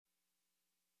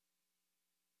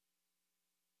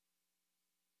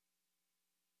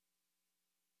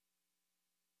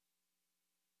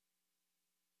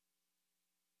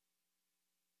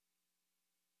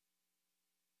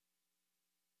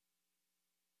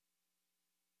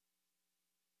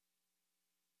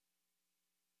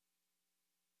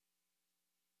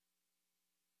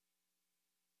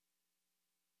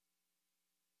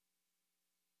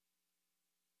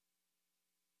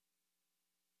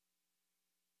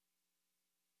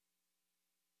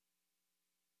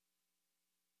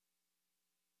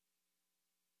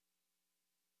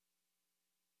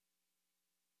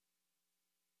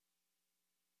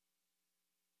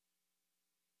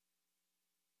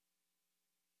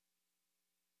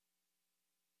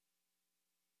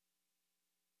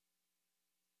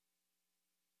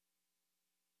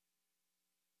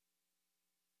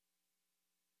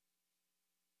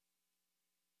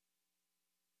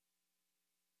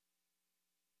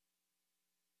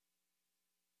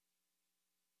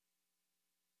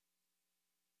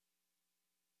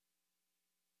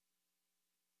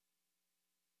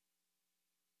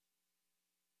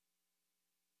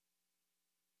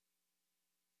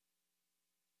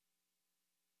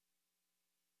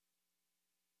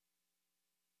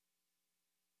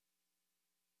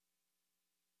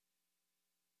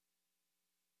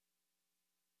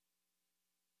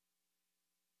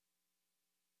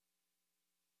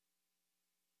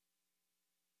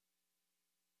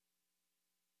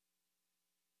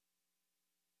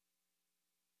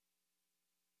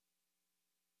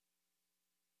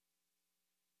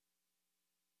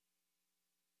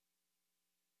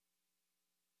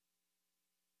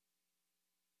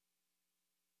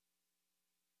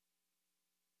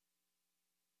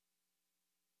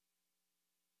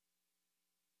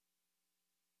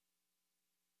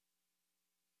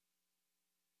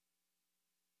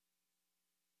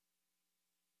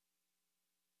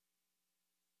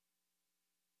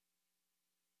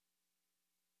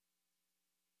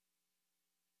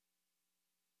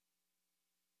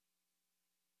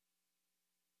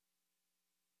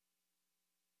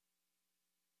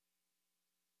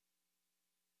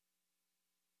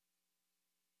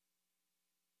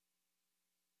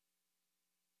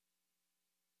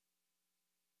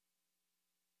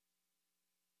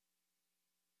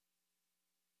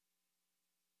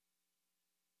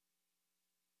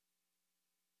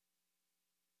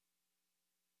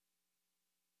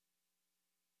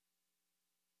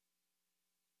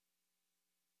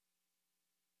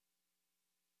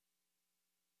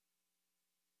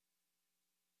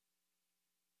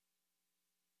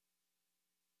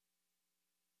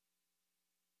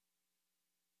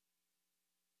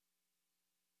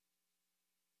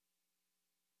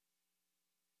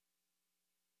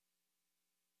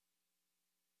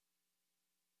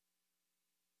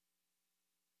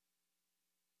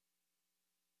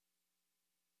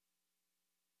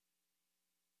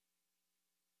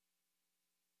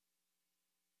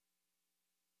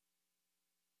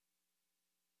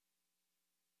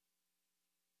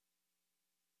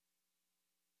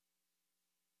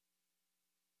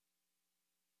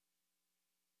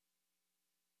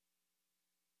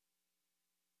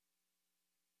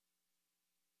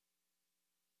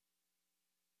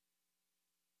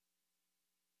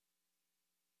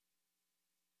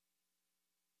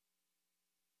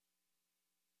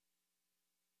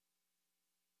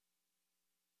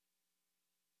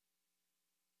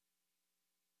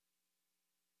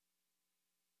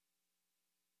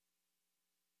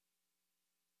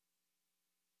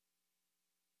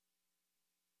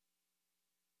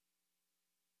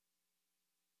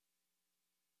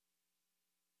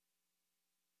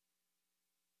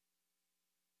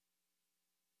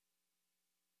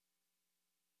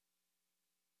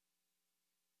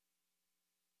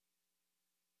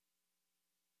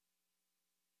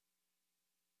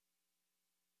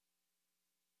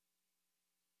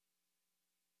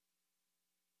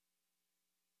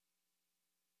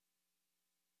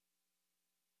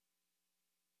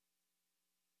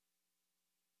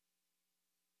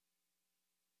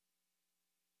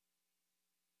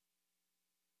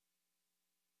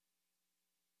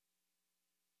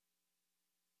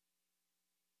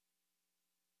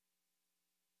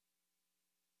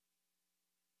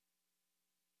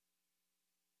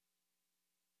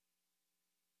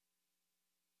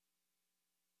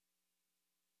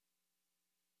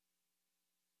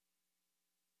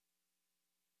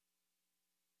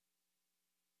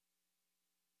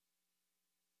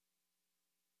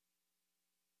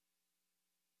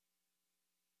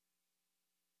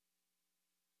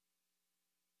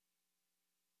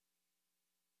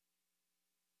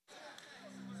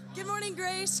Good morning,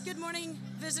 Grace. Good morning,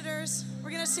 visitors. We're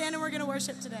going to stand and we're going to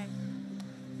worship today.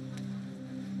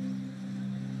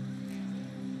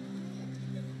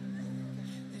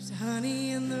 There's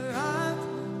honey in the rock,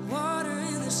 water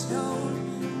in the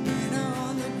stone, manna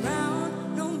on the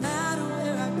ground, no matter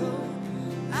where I go.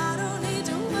 I don't need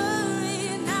to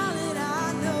worry now that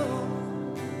I know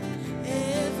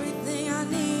everything I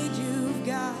need you've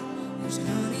got. There's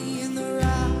honey in the rock.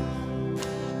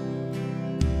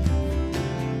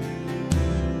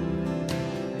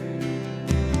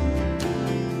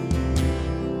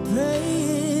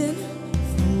 Praying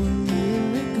for a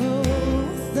miracle,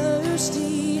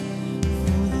 thirsty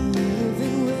for the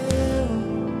living well.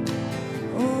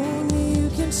 Only you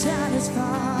can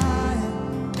satisfy.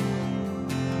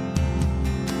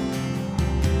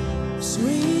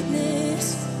 Sweetness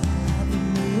of the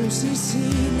mercy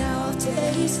seed, now I've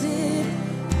tasted.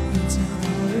 It's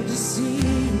hard to see.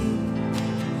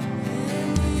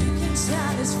 And you can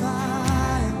satisfy.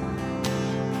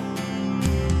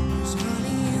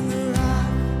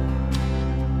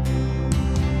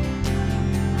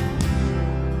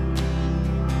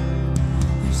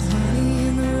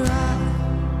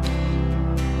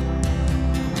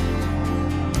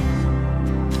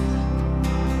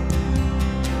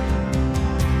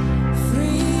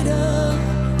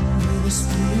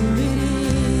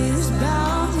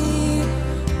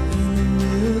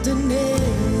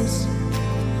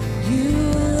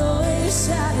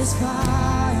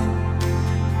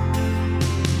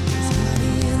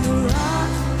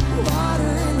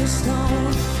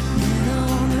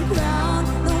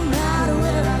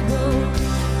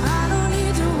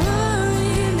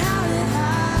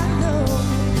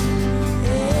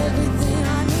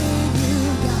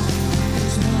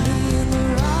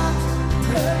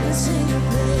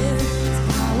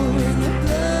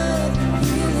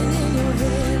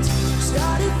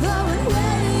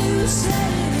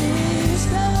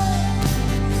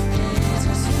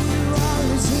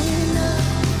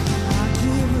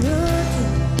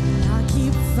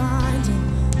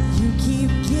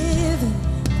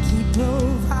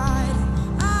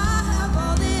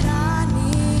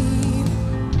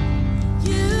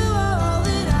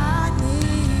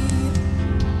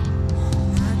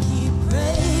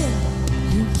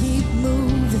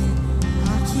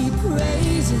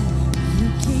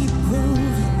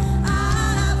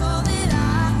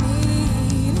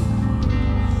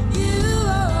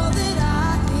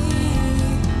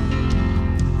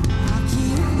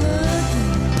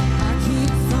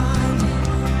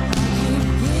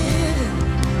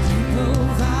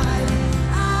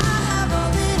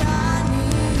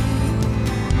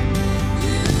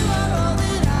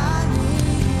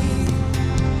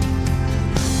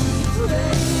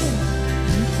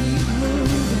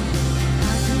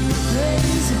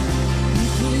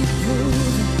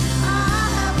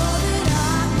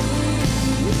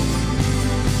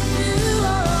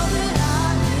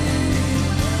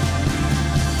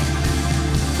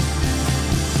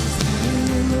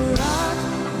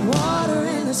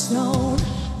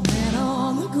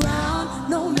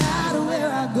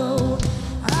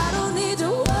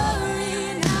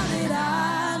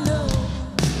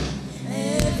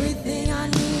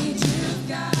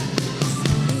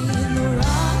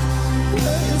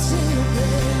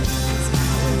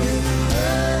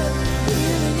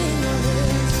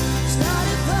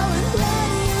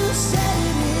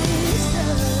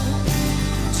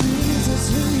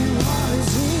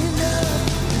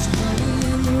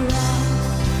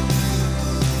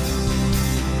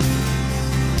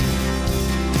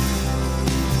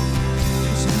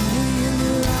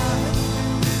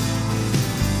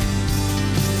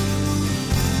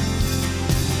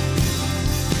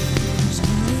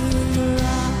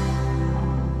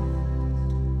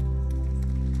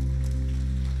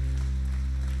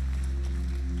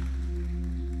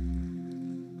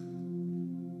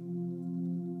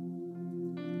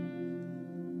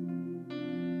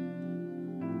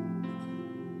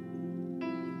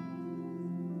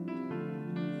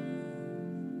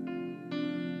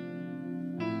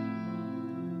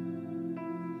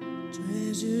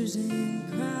 Treasures and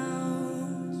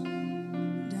crowns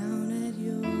down at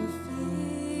your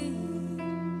feet,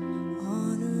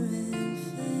 honor and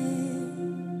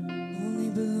fame only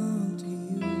belong to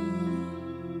you.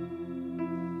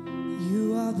 You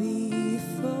are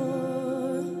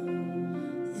before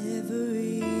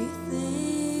everything,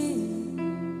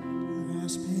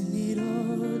 grasping it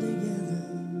all together.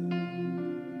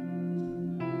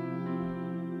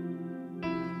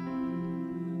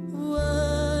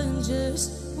 One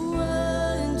just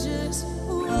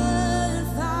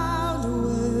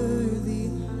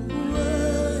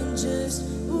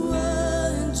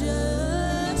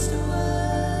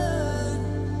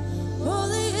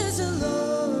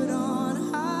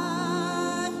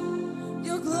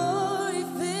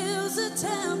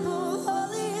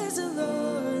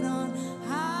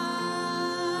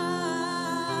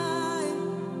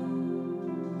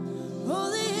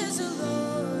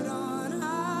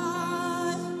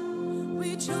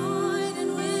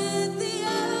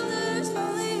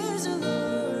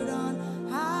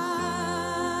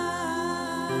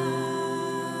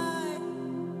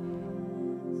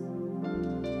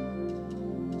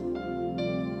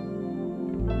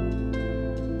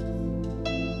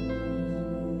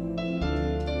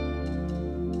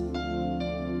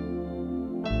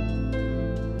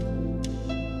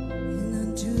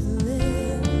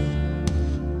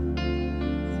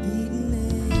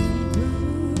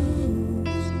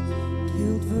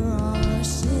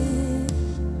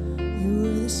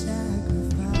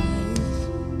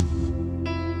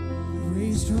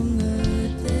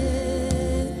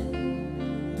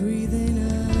breathing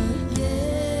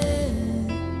again.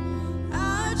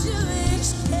 Our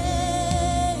Jewish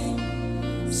king,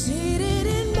 seated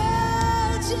in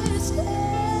majesty.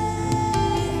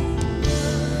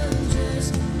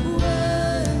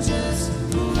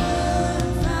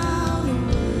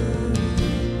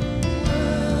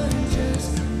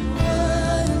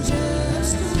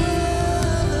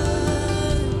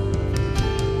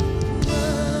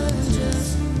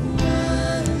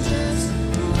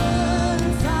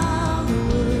 Found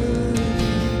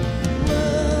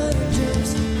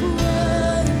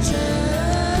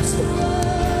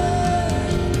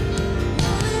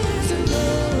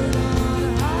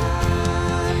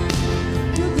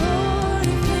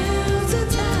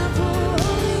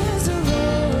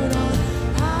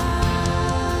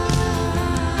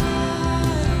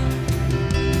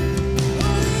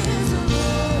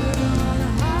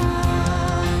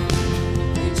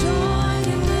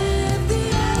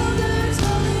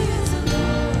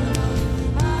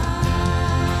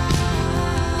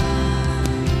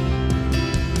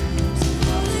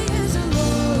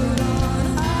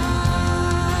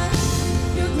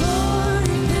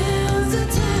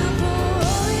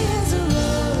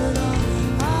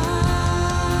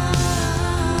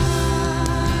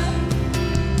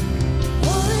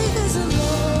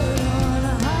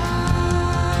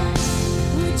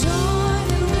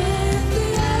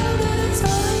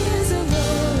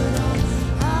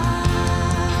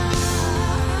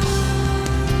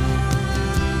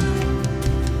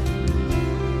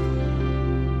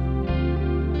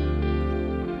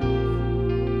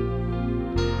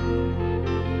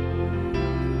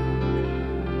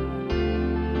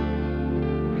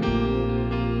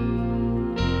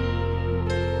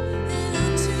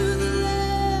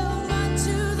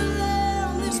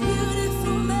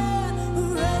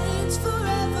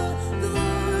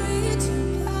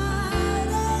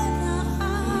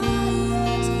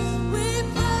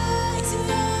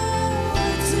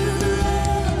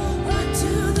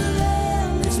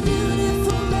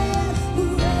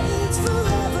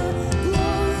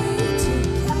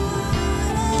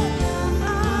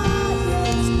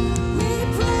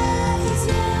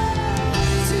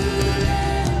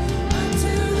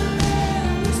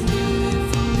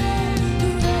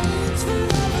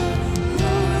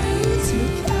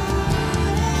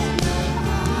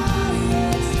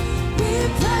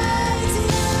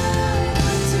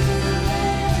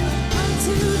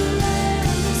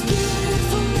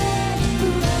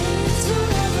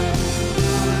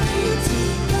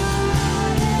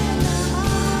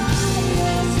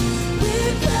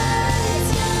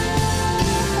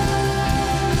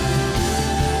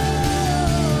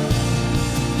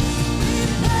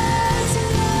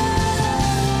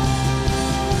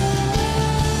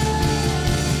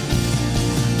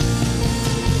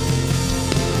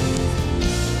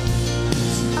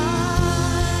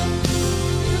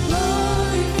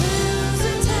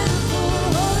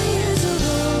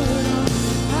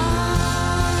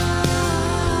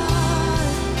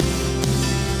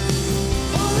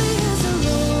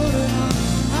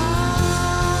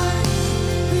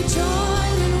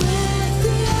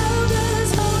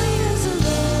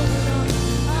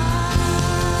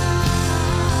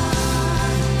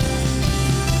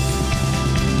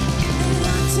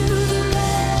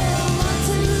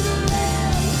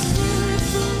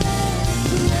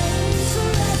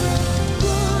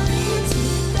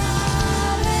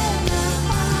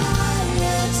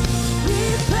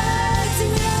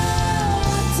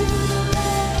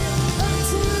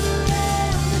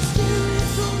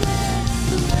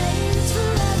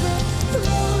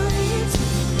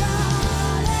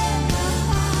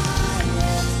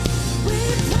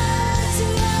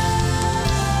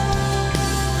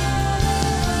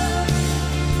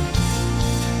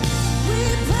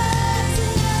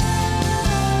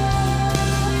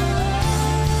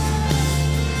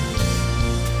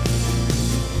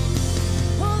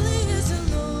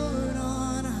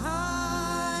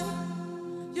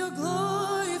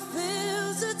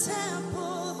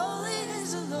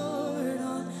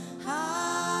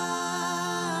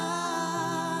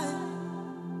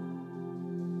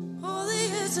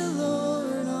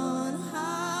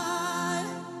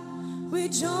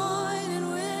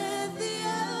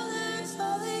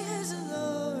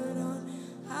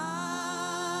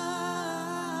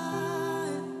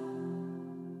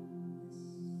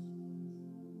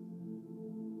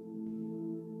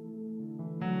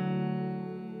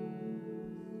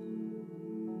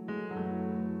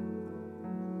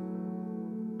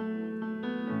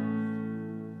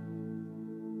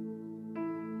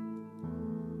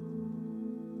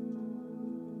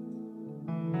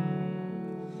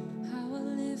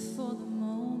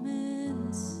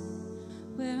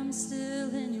where I'm still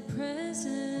in your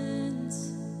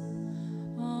presence.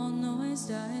 All noise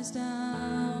dies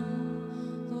down.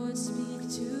 Lord, speak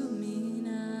to me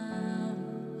now.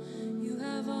 You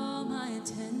have all my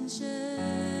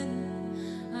attention.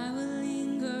 I will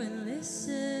linger and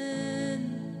listen.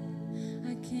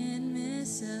 I can't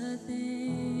miss a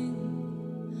thing.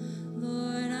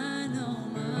 Lord, I know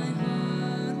my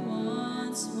heart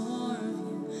wants more of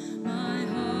you. My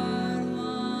heart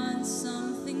wants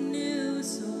something new,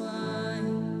 so I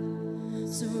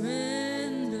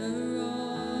surrender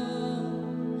all.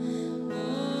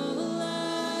 All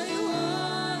I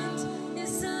want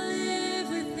is to live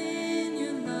within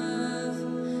your love,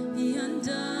 the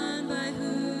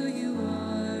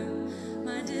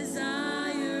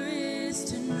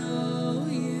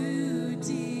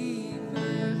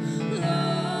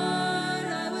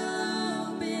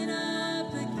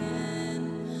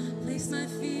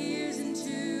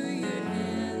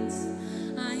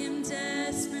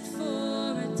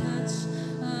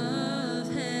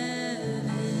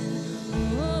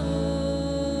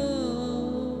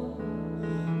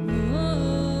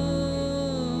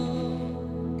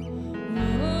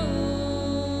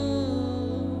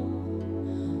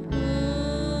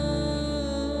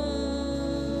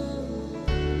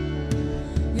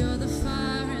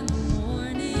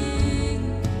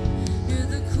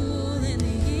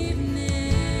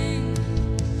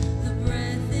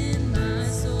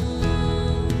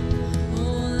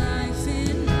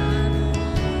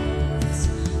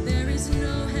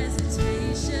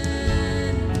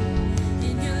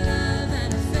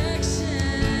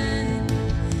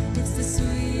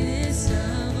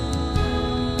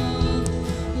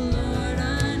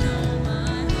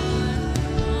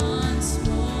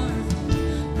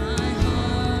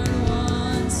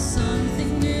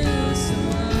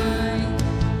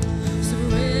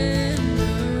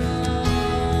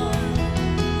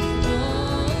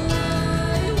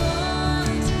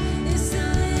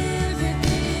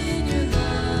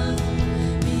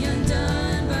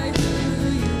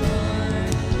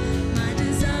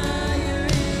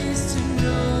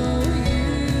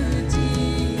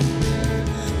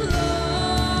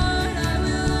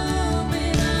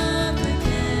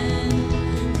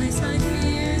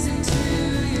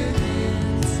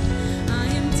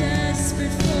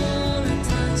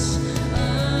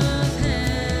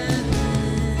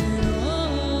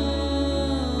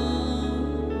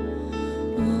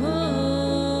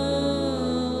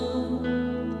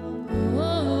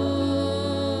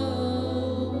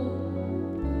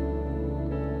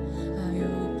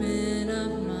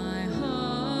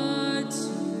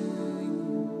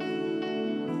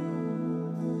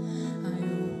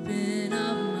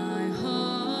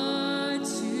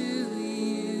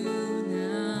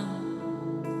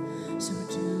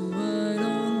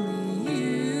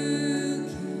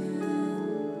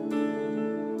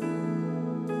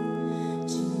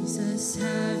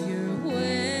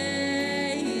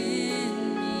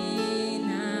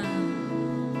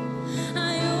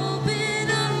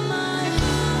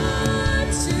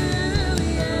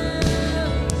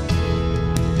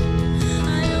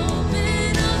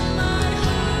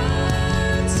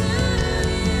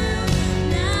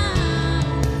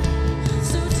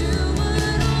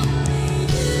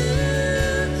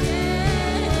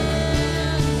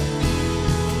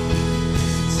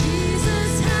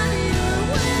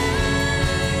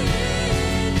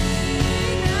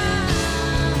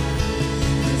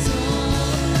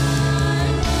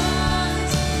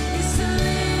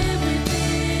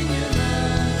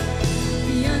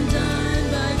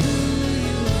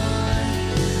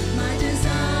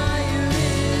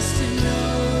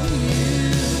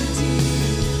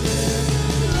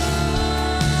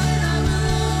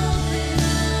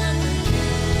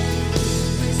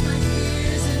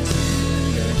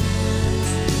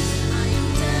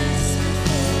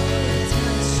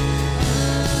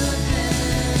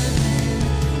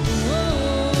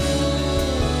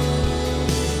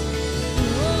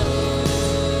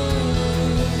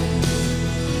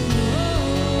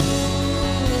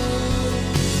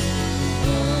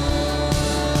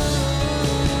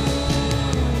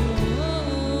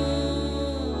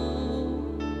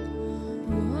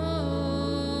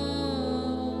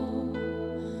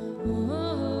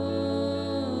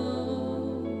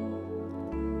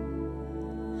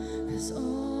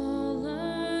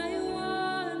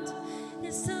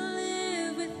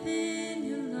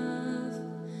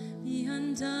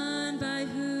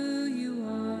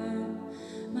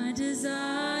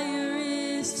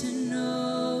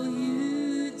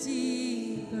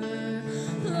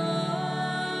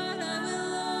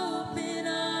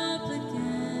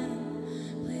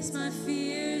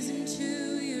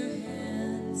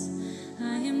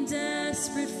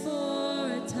desperate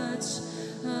for a touch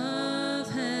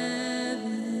of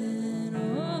heaven.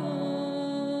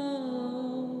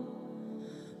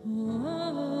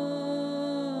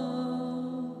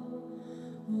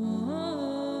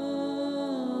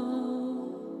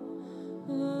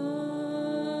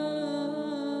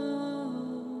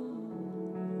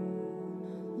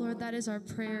 Lord, that is our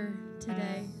prayer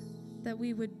today, that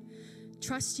we would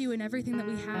trust you in everything that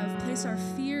we have, place our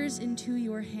fears into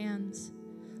your hands.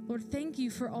 Lord, thank you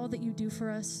for all that you do for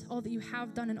us, all that you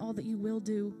have done and all that you will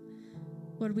do.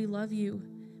 Lord, we love you.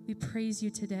 We praise you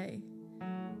today.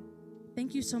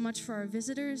 Thank you so much for our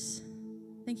visitors.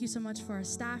 Thank you so much for our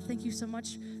staff. Thank you so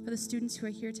much for the students who are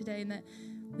here today, and that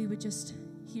we would just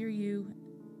hear you.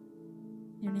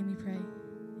 In your name we pray.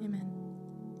 Amen.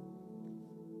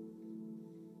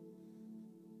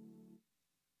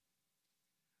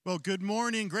 Well, good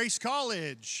morning, Grace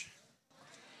College.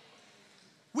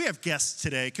 We have guests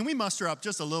today. Can we muster up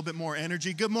just a little bit more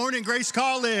energy? Good morning, Grace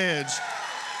College.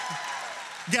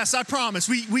 Yes, I promise.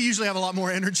 We usually have a lot more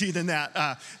energy than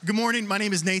that. Good morning. My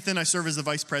name is Nathan. I serve as the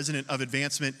Vice President of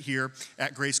Advancement here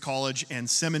at Grace College and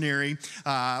Seminary.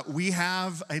 We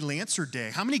have a Lancer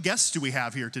Day. How many guests do we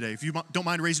have here today? If you don't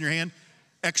mind raising your hand.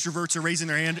 Extroverts are raising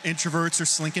their hand. Introverts are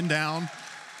slinking down.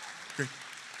 Great.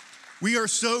 We are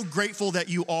so grateful that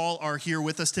you all are here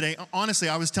with us today. Honestly,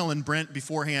 I was telling Brent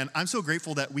beforehand, I'm so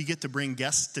grateful that we get to bring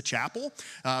guests to chapel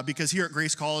because here at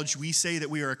Grace College, we say that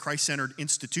we are a Christ-centered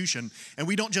institution. And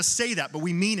we don't just say that, but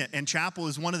we mean it. And chapel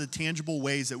is one of the tangible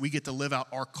ways that we get to live out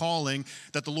our calling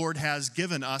that the Lord has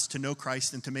given us to know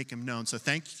Christ and to make him known. So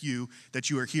thank you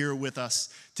that you are here with us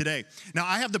today. Now,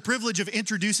 I have the privilege of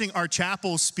introducing our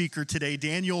chapel speaker today,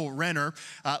 Daniel Renner.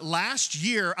 Last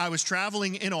year, I was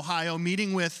traveling in Ohio,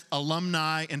 meeting with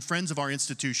alumni and friends of our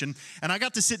institution, and I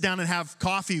got to sit down and have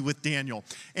coffee with Daniel.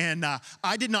 And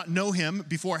I did not know him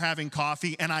before having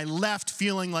coffee, and I left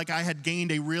feeling like I had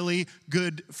gained a really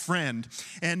good friend.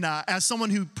 And as someone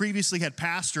who previously had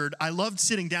pastored, I loved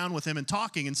sitting down with him and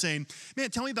talking and saying, man,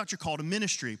 tell me about your call to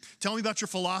ministry. Tell me about your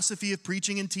philosophy of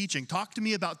preaching and teaching. Talk to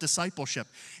me about discipleship.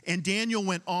 And Daniel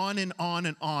went on and on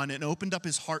and on and opened up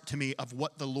his heart to me of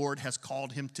what the Lord has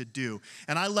called him to do.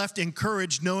 And I left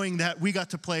encouraged knowing that we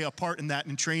got to play a part in that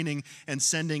in training and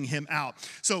sending him out.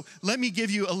 So let me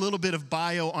give you a little bit of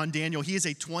bio on Daniel. He is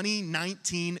a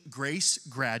 2019 Grace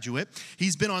graduate.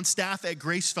 He's been on staff at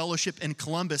Grace Fellowship in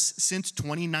Columbus since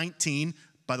 2019.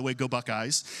 By the way, go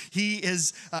Buckeyes. He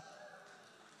is,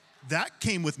 that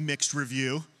came with mixed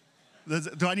review.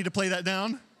 Do I need to play that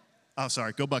down? Oh,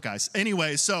 sorry, go Buckeyes.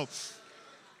 Anyway, so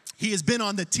he has been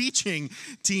on the teaching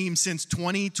team since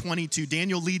 2022.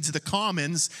 Daniel leads the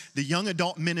Commons, the young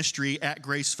adult ministry at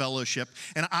Grace Fellowship.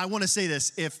 And I want to say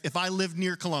this, if I lived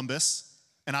near Columbus,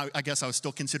 and I guess I was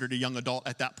still considered a young adult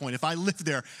at that point, if I lived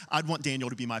there, I'd want Daniel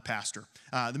to be my pastor.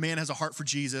 The man has a heart for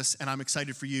Jesus, and I'm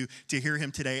excited for you to hear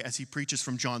him today as he preaches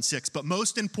from John 6. But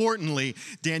most importantly,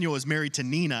 Daniel is married to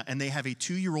Nina, and they have a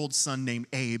 2-year-old son named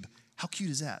Abe. How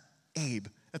cute is that? Abe.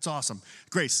 That's awesome.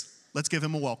 Grace, let's give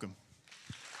him a welcome.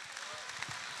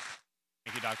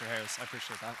 Thank you, Dr. Harris. I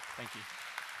appreciate that. Thank you.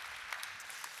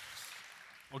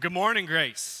 Well, good morning,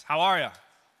 Grace. How are you?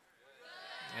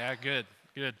 Yeah, good.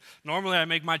 Normally, I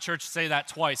make my church say that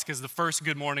twice because the first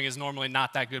good morning is normally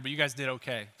not that good, but you guys did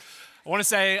okay. I want to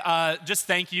say just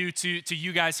thank you to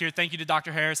you guys here. Thank you to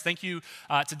Dr. Harris. Thank you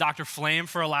to Dr. Flame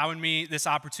for allowing me this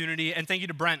opportunity. And thank you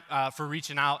to Brent for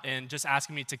reaching out and just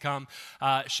asking me to come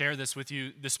share this with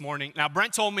you this morning. Now,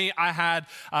 Brent told me I had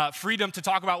freedom to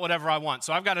talk about whatever I want.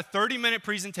 So I've got a 30-minute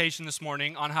presentation this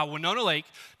morning on how Winona Lake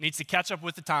needs to catch up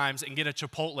with the times and get a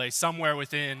Chipotle somewhere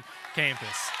within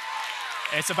campus.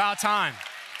 It's about time.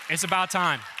 It's about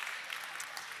time.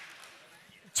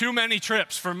 Too many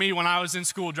trips for me when I was in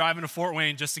school driving to Fort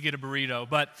Wayne just to get a burrito.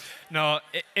 But no,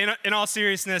 in all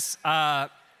seriousness,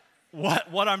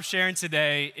 what I'm sharing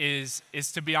today is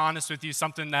to be honest with you,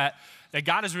 something that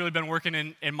God has really been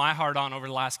working in my heart on over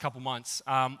the last couple months.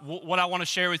 What I want to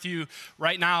share with you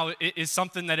right now is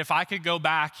something that if I could go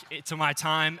back to my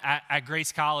time at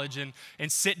Grace College and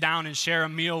sit down and share a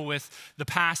meal with the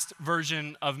past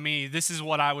version of me, this is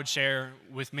what I would share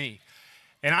with me.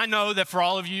 And I know that for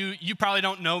all of you, you probably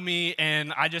don't know me,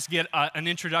 and I just get an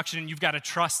introduction, and you've got to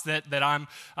trust that I'm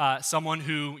someone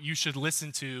who you should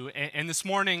listen to. And this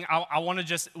morning, I want to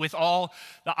just, with all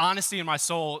the honesty in my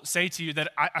soul, say to you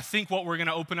that I think what we're going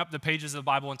to open up the pages of the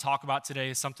Bible and talk about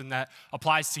today is something that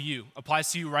applies to you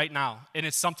right now. And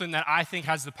it's something that I think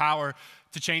has the power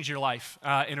to change your life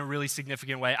in a really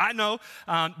significant way. I know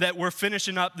that we're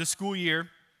finishing up the school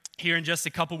year here in just a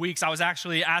couple weeks. I was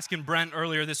actually asking Brent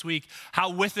earlier this week,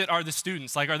 how with it are the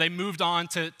students? Like, are they moved on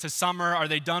to summer? Are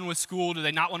they done with school? Do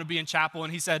they not want to be in chapel?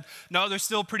 And he said, no, they're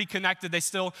still pretty connected. They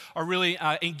still are really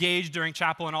engaged during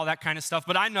chapel and all that kind of stuff.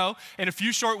 But I know in a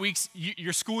few short weeks,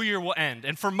 your school year will end.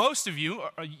 And for most of you,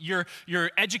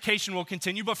 your education will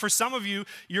continue. But for some of you,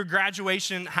 your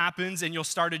graduation happens and you'll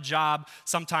start a job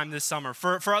sometime this summer.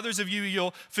 For others of you,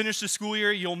 you'll finish the school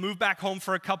year, you'll move back home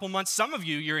for a couple months. Some of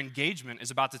you, your engagement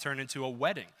is about to turn into a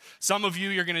wedding. Some of you,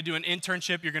 you're going to do an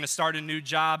internship, you're going to start a new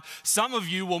job. Some of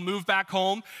you will move back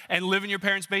home and live in your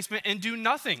parents' basement and do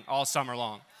nothing all summer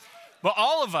long. But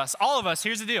all of us,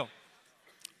 here's the deal.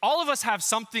 All of us have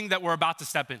something that we're about to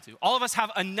step into. All of us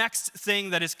have a next thing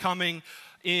that is coming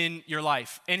in your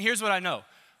life. And here's what I know.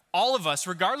 All of us,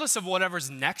 regardless of whatever's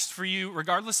next for you,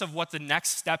 regardless of what the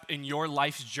next step in your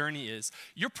life's journey is,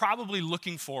 you're probably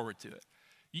looking forward to it.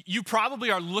 You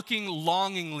probably are looking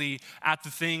longingly at the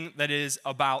thing that is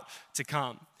about to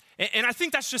come. And I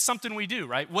think that's just something we do,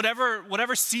 right?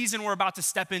 Whatever season we're about to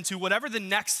step into, whatever the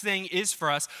next thing is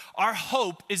for us, our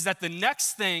hope is that the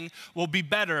next thing will be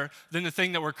better than the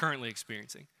thing that we're currently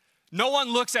experiencing. No one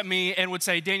looks at me and would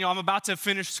say, Daniel, I'm about to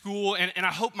finish school, and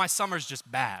I hope my summer's just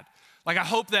bad. Like, I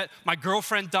hope that my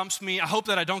girlfriend dumps me. I hope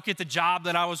that I don't get the job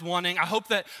that I was wanting. I hope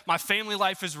that my family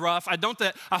life is rough. I hope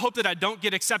that I don't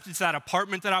get accepted to that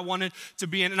apartment that I wanted to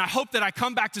be in. And I hope that I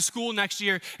come back to school next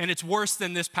year and it's worse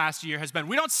than this past year has been.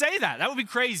 We don't say that. That would be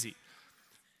crazy.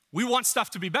 We want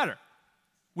stuff to be better.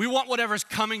 We want whatever's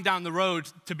coming down the road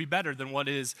to be better than what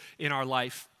is in our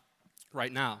life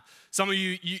right now. Some of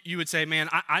you would say, man,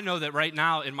 I know that right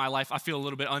now in my life I feel a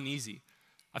little bit uneasy.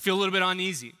 I feel a little bit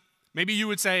uneasy. Maybe you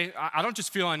would say, I don't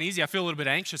just feel uneasy, I feel a little bit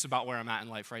anxious about where I'm at in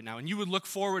life right now. And you would look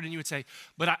forward and you would say,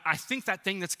 but I think that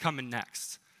thing that's coming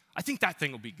next, I think that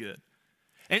thing will be good.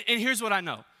 And here's what I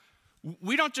know.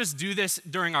 We don't just do this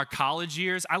during our college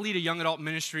years. I lead a young adult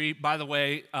ministry. By the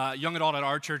way, young adult at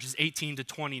our church is 18 to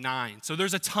 29. So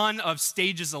there's a ton of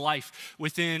stages of life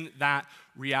within that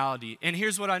reality. And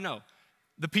here's what I know.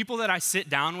 The people that I sit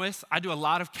down with, I do a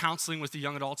lot of counseling with the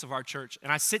young adults of our church.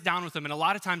 And I sit down with them, and a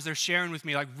lot of times they're sharing with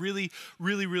me like really,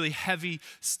 really, really heavy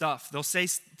stuff. They'll say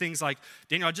things like,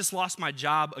 Daniel, I just lost my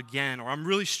job again, or I'm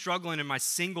really struggling in my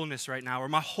singleness right now, or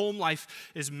my home life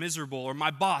is miserable, or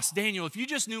my boss, Daniel, if you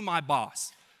just knew my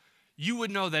boss, you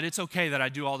would know that it's okay that I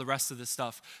do all the rest of the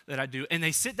stuff that I do. And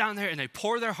they sit down there and they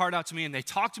pour their heart out to me and they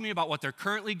talk to me about what they're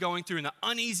currently going through and the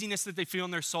uneasiness that they feel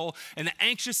in their soul and the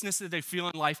anxiousness that they feel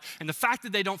in life and the fact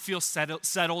that they don't feel settled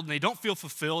and they don't feel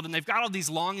fulfilled and they've got all these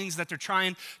longings that they're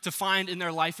trying to find in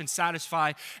their life and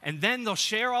satisfy. And then they'll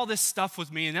share all this stuff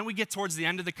with me and then we get towards the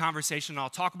end of the conversation and I'll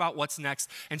talk about what's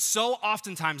next. And so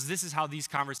oftentimes this is how these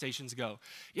conversations go.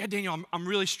 Yeah, Daniel, I'm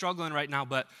really struggling right now,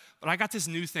 but I got this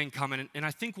new thing coming, and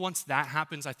I think once that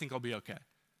happens, I think I'll be okay.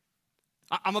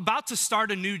 I'm about to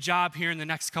start a new job here in the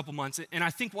next couple months, and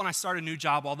I think when I start a new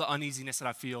job, all the uneasiness that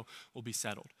I feel will be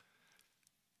settled.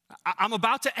 I'm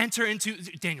about to enter into,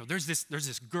 Daniel, there's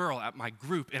this girl at my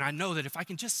group, and I know that if I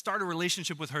can just start a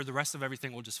relationship with her, the rest of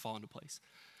everything will just fall into place.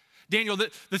 Daniel,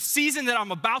 the season that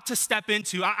I'm about to step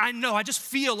into, I know, I just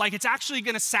feel like it's actually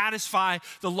going to satisfy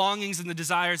the longings and the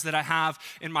desires that I have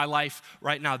in my life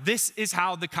right now. This is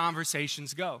how the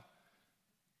conversations go.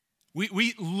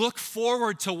 We look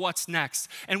forward to what's next,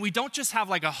 and we don't just have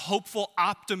like a hopeful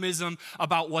optimism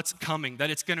about what's coming, that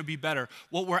it's going to be better.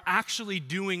 What we're actually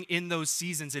doing in those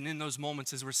seasons and in those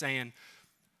moments is we're saying,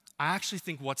 I actually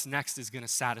think what's next is going to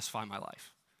satisfy my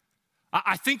life.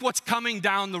 I think what's coming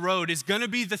down the road is gonna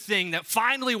be the thing that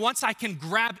finally, once I can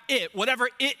grab it, whatever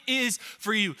it is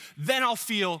for you, then I'll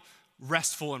feel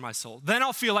restful in my soul. Then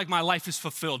I'll feel like my life is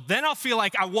fulfilled. Then I'll feel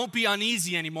like I won't be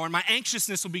uneasy anymore and my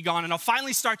anxiousness will be gone and I'll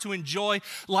finally start to enjoy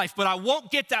life. But I won't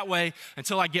get that way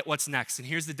until I get what's next. And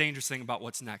here's the dangerous thing about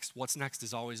what's next. What's next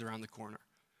is always around the corner.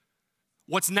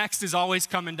 What's next is always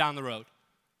coming down the road.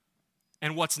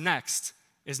 And what's next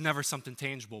is never something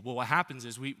tangible. But what happens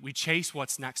is we chase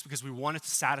what's next because we want it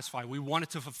to satisfy. We want it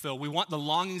to fulfill. We want the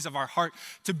longings of our heart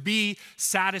to be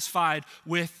satisfied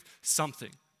with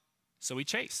something. So we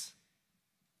chase.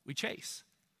 We chase.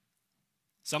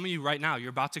 Some of you right now, you're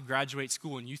about to graduate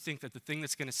school and you think that the thing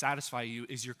that's going to satisfy you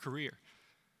is your career.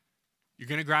 You're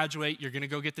going to graduate, you're going to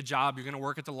go get the job, you're going to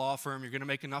work at the law firm, you're going to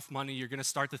make enough money, you're going to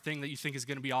start the thing that you think is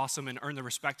going to be awesome and earn the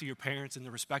respect of your parents and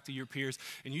the respect of your peers,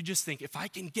 and you just think, if I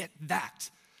can get that,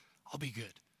 I'll be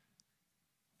good.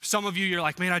 Some of you, you're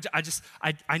like, man,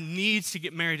 I need to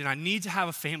get married and I need to have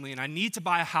a family and I need to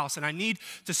buy a house and I need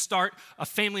to start a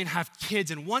family and have kids,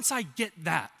 and once I get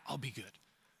that, I'll be good.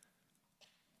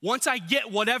 Once I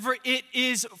get whatever it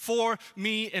is for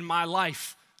me in my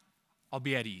life, I'll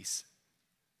be at ease.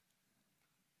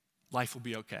 life will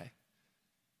be okay.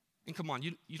 And come on,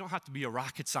 you don't have to be a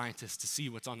rocket scientist to see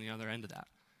what's on the other end of that.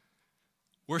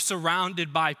 We're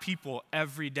surrounded by people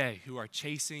every day who are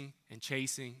chasing and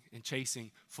chasing and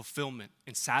chasing fulfillment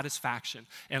and satisfaction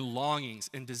and longings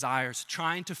and desires,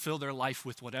 trying to fill their life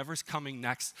with whatever's coming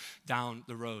next down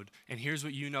the road. And here's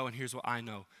what you know and here's what I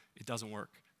know. It doesn't work.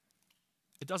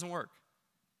 It doesn't work.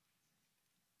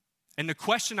 And the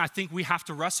question I think we have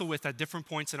to wrestle with at different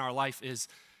points in our life is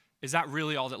that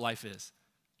really all that life is?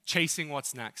 Chasing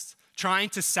what's next, trying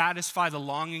to satisfy the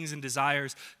longings and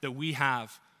desires that we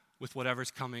have with whatever's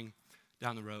coming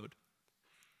down the road.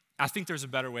 I think there's a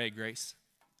better way, Grace.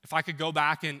 If I could go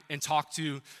back and talk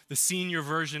to the senior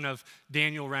version of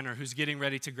Daniel Renner who's getting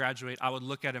ready to graduate, I would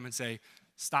look at him and say,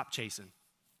 stop chasing.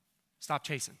 Stop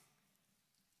chasing.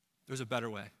 There's a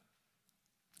better way.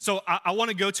 So I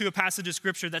want to go to a passage of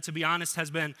scripture that, to be honest,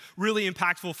 has been really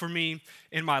impactful for me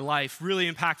in my life,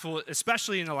 really impactful,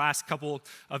 especially in the last couple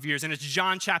of years. And it's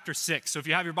John chapter 6. So if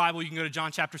you have your Bible, you can go to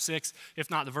John chapter 6. If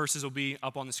not, the verses will be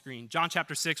up on the screen. John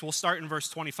chapter 6, we'll start in verse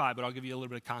 25, but I'll give you a little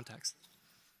bit of context.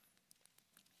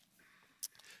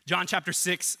 John chapter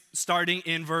 6, starting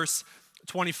in verse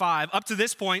 25. Up to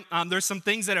this point, there's some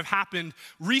things that have happened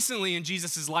recently in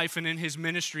Jesus' life and in his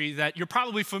ministry that you're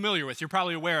probably familiar with, you're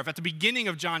probably aware of. At the beginning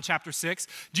of John chapter 6,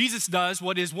 Jesus does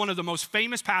what is one of the most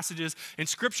famous passages in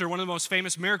Scripture, one of the most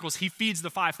famous miracles. He feeds the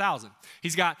 5,000.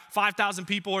 He's got 5,000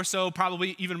 people or so,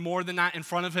 probably even more than that in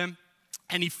front of him.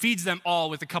 And he feeds them all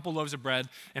with a couple loaves of bread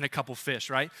and a couple fish,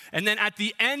 right? And then at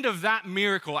the end of that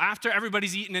miracle, after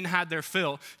everybody's eaten and had their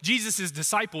fill, Jesus'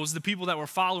 disciples, the people that were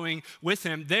following with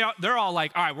him, they're all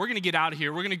like, all right, we're going to get out of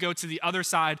here. We're going to go to the other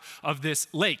side of this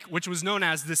lake, which was known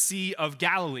as the Sea of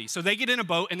Galilee. So they get in a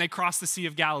boat and they cross the Sea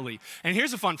of Galilee. And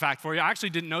here's a fun fact for you. I actually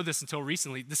didn't know this until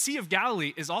recently. The Sea of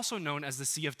Galilee is also known as the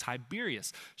Sea of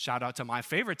Tiberias. Shout out to my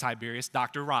favorite Tiberius,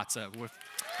 Dr. Ratza.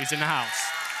 He's in the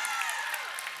house.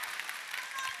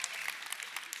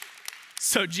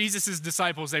 So Jesus'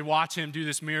 disciples, they watch him do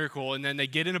this miracle, and then they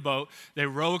get in a boat, they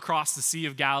row across the Sea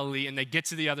of Galilee, and they get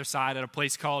to the other side at a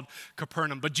place called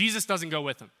Capernaum. But Jesus doesn't go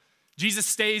with them. Jesus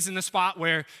stays in the spot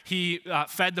where he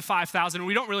fed the 5,000.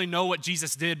 We don't really know what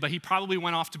Jesus did, but he probably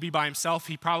went off to be by himself.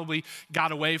 He probably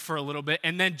got away for a little bit.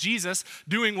 And then Jesus,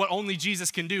 doing what only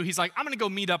Jesus can do, he's like, I'm going to go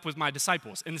meet up with my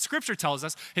disciples. And the scripture tells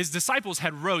us his disciples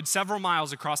had rowed several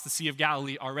miles across the Sea of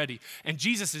Galilee already. And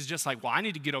Jesus is just like, well, I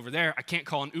need to get over there. I can't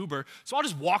call an Uber, so I'll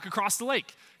just walk across the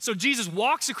lake. So Jesus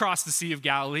walks across the Sea of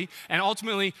Galilee and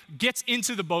ultimately gets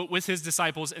into the boat with his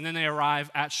disciples, and then they arrive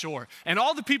at shore. And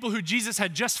all the people who Jesus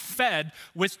had just fed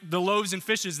with the loaves and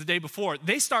fishes the day before,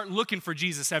 they start looking for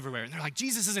Jesus everywhere. And they're like,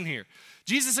 Jesus isn't here.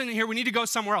 Jesus isn't here. We need to go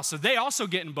somewhere else. So they also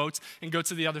get in boats and go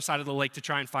to the other side of the lake to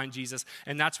try and find Jesus.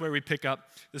 And that's where we pick up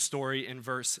the story in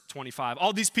verse 25.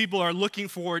 All these people are looking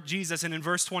for Jesus. And in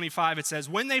verse 25, it says,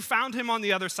 when they found him on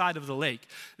the other side of the lake,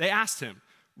 they asked him,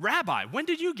 Rabbi, when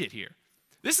did you get here?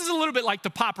 This is a little bit like the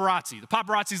paparazzi. The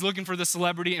paparazzi's looking for the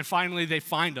celebrity, and finally they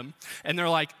find him. And they're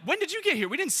like, when did you get here?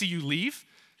 We didn't see you leave.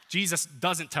 Jesus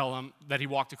doesn't tell them that he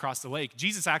walked across the lake.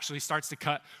 Jesus actually starts to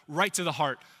cut right to the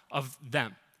heart of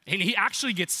them. And he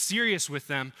actually gets serious with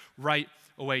them right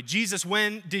away. Jesus,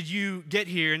 when did you get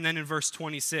here? And then in verse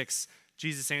 26,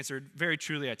 Jesus answered, very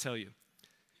truly I tell you,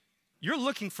 you're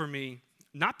looking for me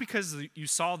not because you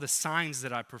saw the signs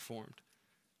that I performed,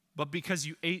 but because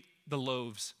you ate the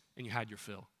loaves and you had your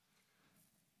fill.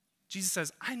 Jesus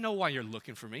says, I know why you're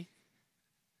looking for me.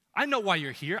 I know why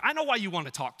you're here. I know why you want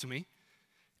to talk to me.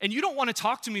 And you don't want to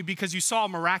talk to me because you saw a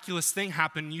miraculous thing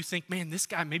happen and you think, man, this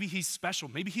guy, maybe he's special.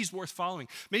 Maybe he's worth following.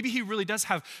 Maybe he really does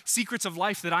have secrets of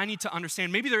life that I need to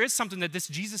understand. Maybe there is something that this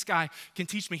Jesus guy can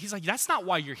teach me. He's like, that's not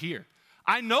why you're here.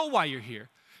 I know why you're here.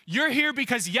 You're here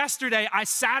because yesterday I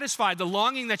satisfied the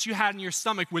longing that you had in your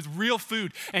stomach with real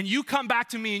food. And you come back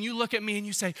to me and you look at me and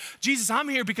you say, Jesus, I'm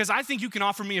here because I think you can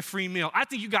offer me a free meal. I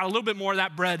think you got a little bit more of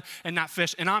that bread and that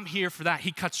fish, and I'm here for that.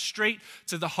 He cuts straight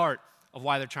to the heart of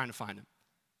why they're trying to find him,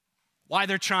 why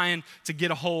they're trying to get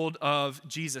a hold of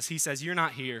Jesus. He says, you're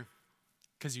not here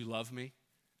because you love me.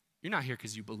 You're not here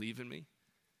because you believe in me.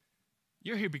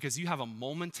 You're here because you have a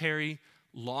momentary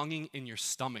longing in your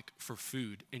stomach for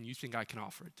food, and you think I can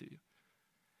offer it to you.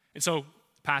 And so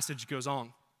the passage goes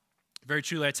on. Very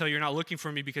truly, I tell you, you're not looking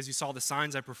for me because you saw the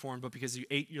signs I performed, but because you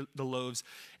ate the loaves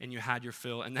and you had your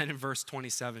fill. And then in verse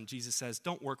 27, Jesus says,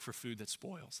 don't work for food that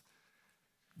spoils.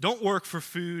 Don't work for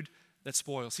food that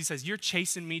spoils. He says, you're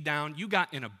chasing me down. You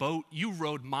got in a boat. You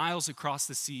rowed miles across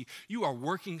the sea. You are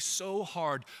working so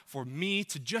hard for me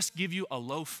to just give you a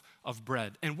loaf of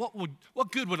bread. And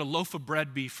what good would a loaf of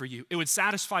bread be for you? It would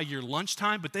satisfy your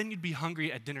lunchtime, but then you'd be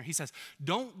hungry at dinner. He says,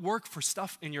 don't work for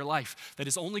stuff in your life that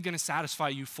is only going to satisfy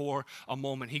you for a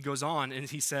moment. He goes on and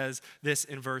he says this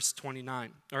in verse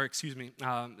 29, or excuse me,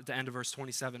 at the end of verse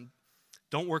 27.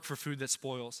 Don't work for food that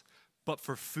spoils, but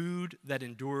for food that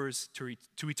endures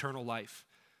to eternal life,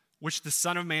 which the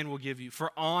Son of Man will give you.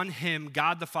 For on him,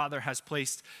 God the Father has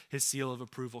placed his seal of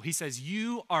approval. He says,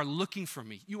 you are looking for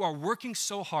me. You are working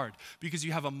so hard because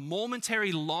you have a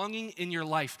momentary longing in your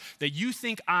life that you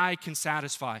think I can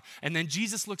satisfy. And then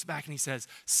Jesus looks back and he says,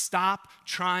 stop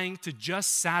trying to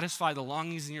just satisfy the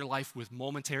longings in your life with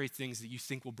momentary things that you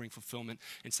think will bring fulfillment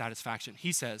and satisfaction.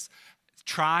 He says,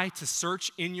 try to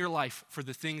search in your life for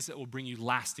the things that will bring you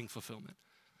lasting fulfillment.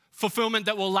 Fulfillment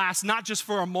that will last not just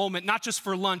for a moment, not just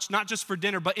for lunch, not just for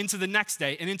dinner, but into the next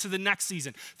day and into the next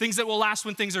season. Things that will last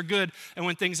when things are good and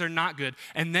when things are not good.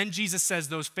 And then Jesus says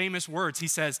those famous words. He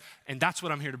says, and that's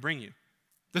what I'm here to bring you.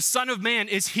 The Son of Man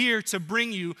is here to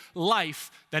bring you life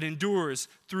that endures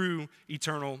through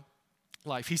eternal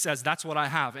life. He says, that's what I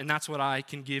have and that's what I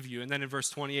can give you. And then in verse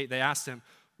 28, they asked him,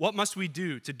 what must we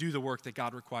do to do the work that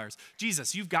God requires?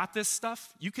 Jesus, you've got this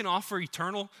stuff. You can offer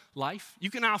eternal life. You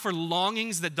can offer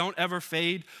longings that don't ever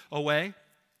fade away.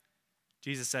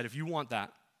 Jesus said, if you want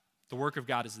that, the work of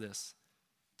God is this,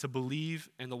 to believe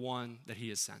in the one that he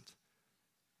has sent.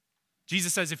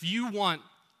 Jesus says, if you want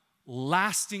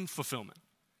lasting fulfillment,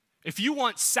 if you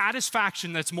want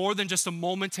satisfaction that's more than just a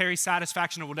momentary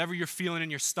satisfaction of whatever you're feeling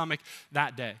in your stomach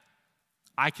that day,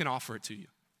 I can offer it to you.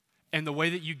 And the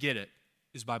way that you get it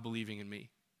is by believing in me.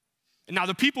 And now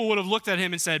the people would have looked at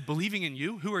him and said, believing in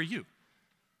you? Who are you?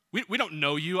 We don't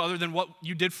know you other than what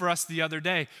you did for us the other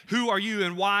day. Who are you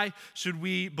and why should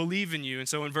we believe in you? And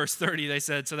so in verse 30 they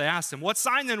said, so they asked him, what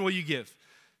sign then will you give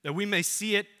that we may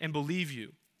see it and believe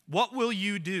you? What will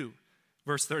you do?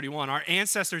 Verse 31, our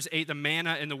ancestors ate the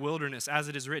manna in the wilderness. As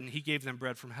it is written, he gave them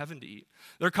bread from heaven to eat.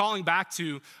 They're calling back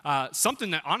to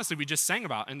something that honestly we just sang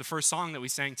about in the first song that we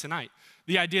sang tonight.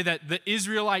 The idea that the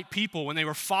Israelite people, when they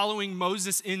were following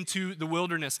Moses into the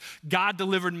wilderness, God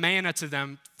delivered manna to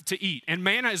them to eat. And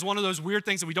manna is one of those weird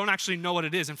things that we don't actually know what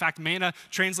it is. In fact, manna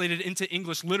translated into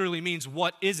English literally means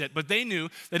what is it? But they knew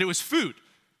that it was food.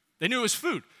 They knew it was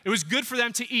food. It was good for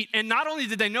them to eat. And not only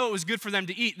did they know it was good for them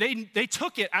to eat, they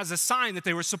took it as a sign that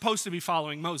they were supposed to be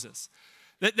following Moses.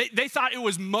 They thought it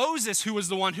was Moses who was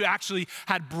the one who actually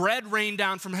had bread rain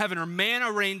down from heaven or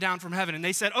manna rain down from heaven. And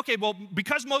they said, okay, well,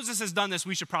 because Moses has done this,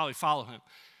 we should probably follow him.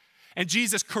 And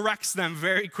Jesus corrects them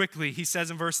very quickly. He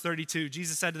says in verse 32,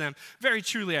 Jesus said to them, very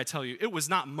truly I tell you, it was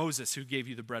not Moses who gave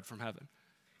you the bread from heaven.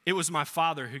 It was my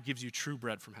Father who gives you true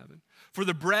bread from heaven. For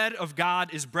the bread of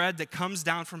God is bread that comes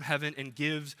down from heaven and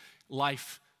gives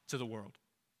life to the world.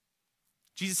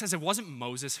 Jesus says it wasn't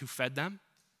Moses who fed them.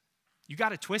 You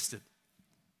got it twisted.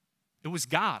 It was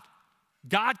God.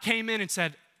 God came in and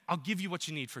said, I'll give you what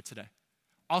you need for today.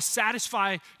 I'll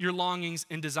satisfy your longings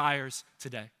and desires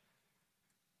today.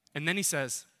 And then he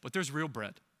says, but there's real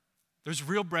bread. There's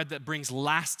real bread that brings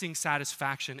lasting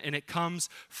satisfaction, and it comes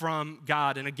from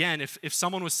God. And again, if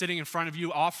someone was sitting in front of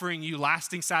you offering you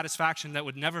lasting satisfaction that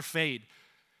would never fade,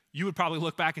 you would probably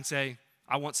look back and say,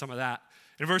 I want some of that.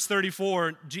 In verse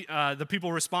 34, the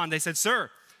people respond. They said, sir,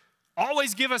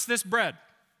 always give us this bread.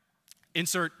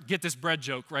 Insert get this bread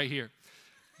joke right here.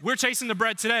 We're chasing the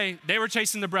bread today. They were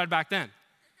chasing the bread back then.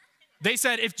 They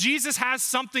said, if Jesus has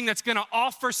something that's going to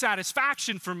offer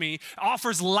satisfaction for me,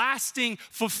 offers lasting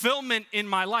fulfillment in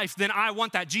my life, then I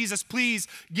want that. Jesus, please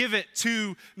give it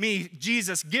to me.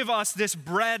 Jesus, give us this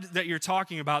bread that you're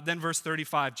talking about. Then verse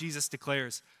 35, Jesus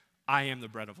declares, I am the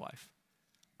bread of life.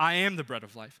 I am the bread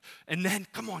of life. And then,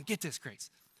 come on, get this, Grace.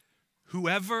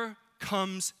 Whoever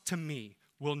comes to me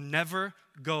will never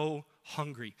go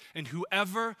hungry, and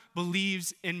whoever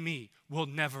believes in me will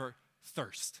never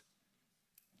thirst.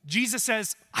 Jesus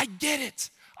says, I get it.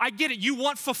 I get it. You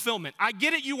want fulfillment. I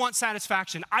get it. You want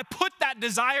satisfaction. I put that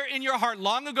desire in your heart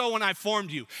long ago when I formed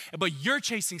you, but you're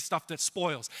chasing stuff that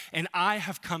spoils, and I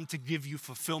have come to give you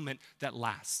fulfillment that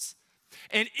lasts.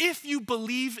 And if you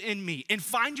believe in me and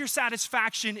find your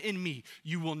satisfaction in me,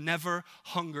 you will never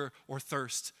hunger or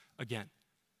thirst again.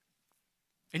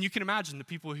 And you can imagine the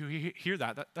people who hear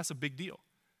that's a big deal.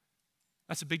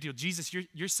 That's a big deal. Jesus,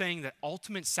 you're saying that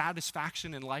ultimate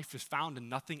satisfaction in life is found in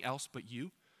nothing else but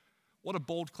you? What a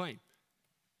bold claim.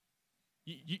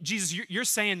 Jesus, you're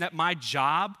saying that my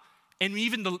job, and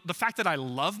even the fact that I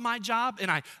love my job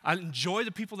and I enjoy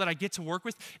the people that I get to work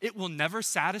with, it will never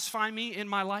satisfy me in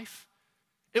my life?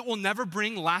 It will never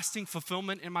bring lasting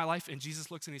fulfillment in my life. And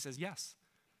Jesus looks and he says, yes.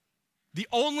 The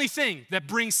only thing that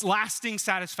brings lasting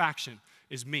satisfaction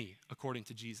is me, according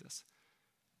to Jesus.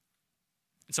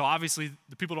 And so obviously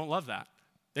the people don't love that.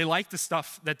 They like the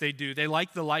stuff that they do. They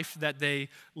like the life that they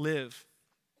live.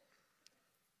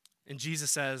 And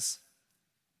Jesus says,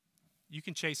 you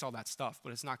can chase all that stuff,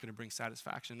 but it's not going to bring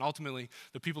satisfaction. And ultimately,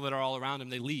 the people that are all around him,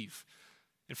 they leave.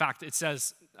 In fact, it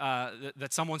says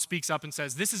that someone speaks up and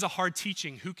says, this is a hard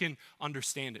teaching. Who can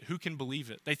understand it? Who can believe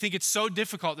it? They think it's so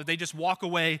difficult that they just walk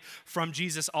away from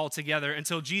Jesus altogether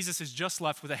until Jesus is just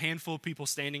left with a handful of people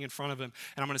standing in front of him.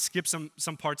 And I'm going to skip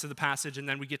some parts of the passage, and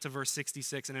then we get to verse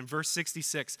 66. And in verse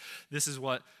 66, this is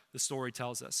what the story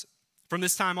tells us. From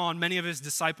this time on, many of his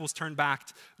disciples turned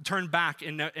back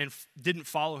and didn't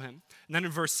follow him. And then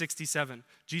in verse 67,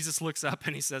 Jesus looks up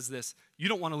and he says this, you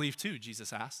don't want to leave too,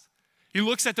 Jesus asked. He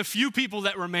looks at the few people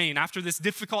that remain after this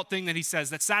difficult thing that he says,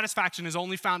 that satisfaction is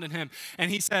only found in him.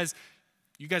 And he says,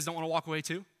 you guys don't want to walk away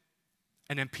too?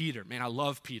 And then Peter, man, I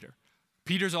love Peter.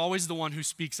 Peter's always the one who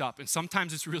speaks up. And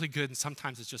sometimes it's really good and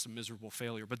sometimes it's just a miserable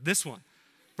failure. But this one,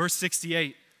 verse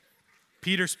 68,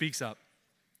 Peter speaks up.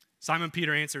 Simon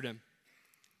Peter answered him,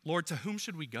 Lord, to whom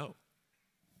should we go?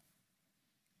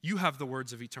 You have the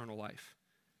words of eternal life.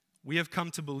 We have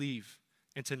come to believe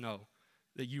and to know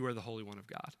that you are the Holy One of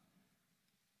God.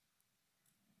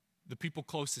 The people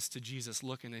closest to Jesus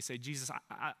look and they say, Jesus,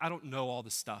 I don't know all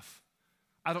this stuff.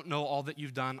 I don't know all that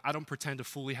you've done. I don't pretend to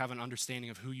fully have an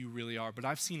understanding of who you really are, but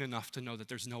I've seen enough to know that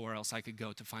there's nowhere else I could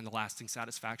go to find the lasting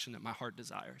satisfaction that my heart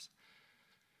desires.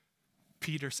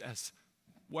 Peter says,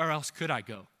 where else could I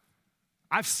go?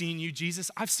 I've seen you, Jesus.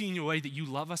 I've seen the way that you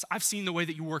love us. I've seen the way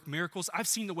that you work miracles. I've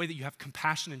seen the way that you have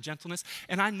compassion and gentleness.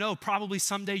 And I know probably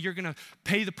someday you're going to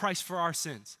pay the price for our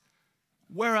sins.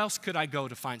 Where else could I go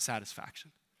to find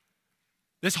satisfaction?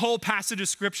 This whole passage of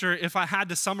scripture, if I had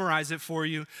to summarize it for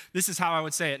you, this is how I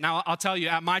would say it. Now, I'll tell you,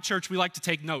 at my church, we like to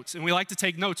take notes. And we like to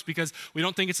take notes because we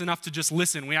don't think it's enough to just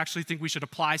listen. We actually think we should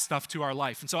apply stuff to our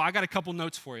life. And so I got a couple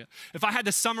notes for you. If I had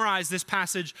to summarize this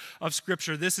passage of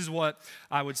scripture, this is what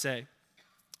I would say.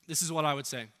 This is what I would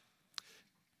say.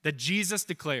 That Jesus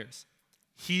declares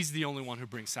he's the only one who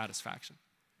brings satisfaction.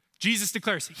 Jesus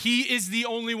declares he is the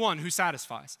only one who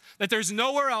satisfies. That there's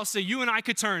nowhere else that you and I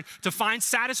could turn to find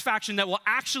satisfaction that will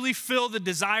actually fill the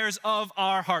desires of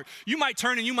our heart. You might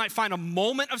turn and you might find a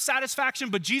moment of satisfaction,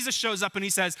 but Jesus shows up and he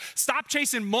says, stop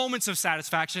chasing moments of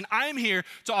satisfaction. I am here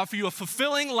to offer you a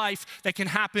fulfilling life that can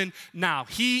happen now.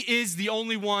 He is the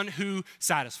only one who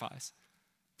satisfies.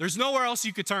 There's nowhere else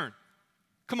you could turn.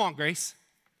 Come on, Grace.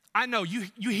 I know you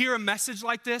hear a message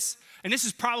like this, and this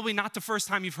is probably not the first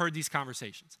time you've heard these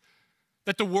conversations.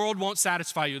 That the world won't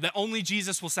satisfy you, that only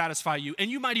Jesus will satisfy you. And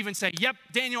you might even say, yep,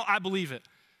 Daniel, I believe it.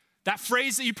 That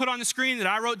phrase that you put on the screen that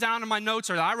I wrote down in my notes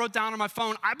or that I wrote down on my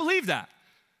phone, I believe that.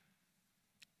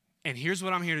 And here's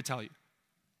what I'm here to tell you.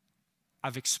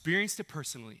 I've experienced it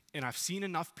personally, and I've seen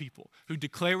enough people who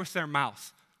declare with their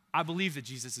mouth, I believe that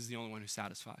Jesus is the only one who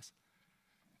satisfies.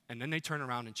 And then they turn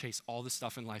around and chase all the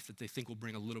stuff in life that they think will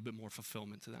bring a little bit more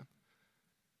fulfillment to them.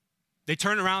 They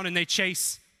turn around and they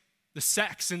chase the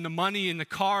sex and the money and the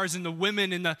cars and the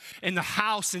women and the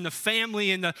house and the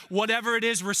family and the whatever it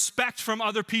is, respect from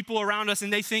other people around us.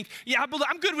 And they think, yeah,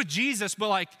 I'm good with Jesus, but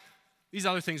like these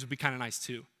other things would be kind of nice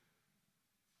too.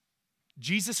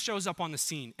 Jesus shows up on the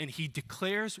scene and he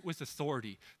declares with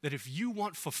authority that if you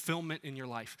want fulfillment in your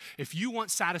life, if you want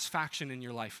satisfaction in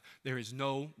your life, there is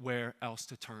nowhere else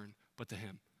to turn but to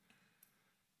him.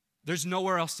 There's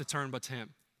nowhere else to turn but to him.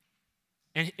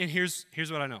 And here's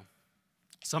what I know.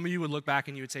 Some of you would look back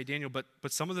and you would say, Daniel, but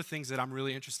some of the things that I'm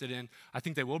really interested in, I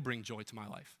think they will bring joy to my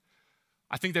life.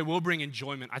 I think they will bring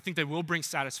enjoyment. I think they will bring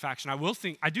satisfaction.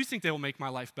 I do think they will make my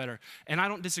life better. And I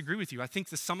don't disagree with you. I think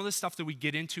that some of the stuff that we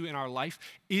get into in our life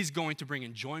is going to bring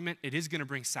enjoyment. It is going to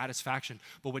bring satisfaction.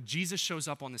 But what Jesus shows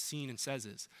up on the scene and says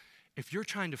is, if you're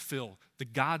trying to fill the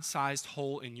God-sized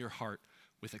hole in your heart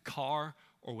with a car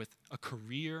or with a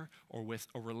career or with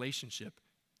a relationship,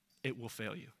 it will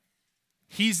fail you.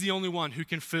 He's the only one who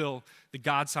can fill the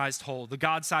God-sized hole, the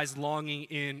God-sized longing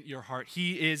in your heart.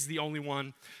 He is the only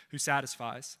one who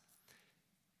satisfies.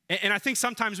 And I think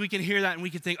sometimes we can hear that and we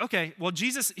can think, okay, well,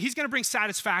 Jesus, he's going to bring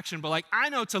satisfaction, but like I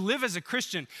know to live as a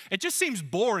Christian, it just seems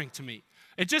boring to me.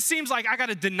 It just seems like I got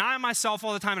to deny myself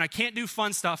all the time and I can't do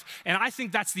fun stuff. And I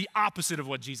think that's the opposite of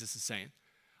what Jesus is saying.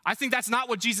 I think that's not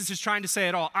what Jesus is trying to say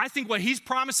at all. I think what he's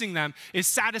promising them is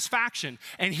satisfaction.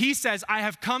 And he says, I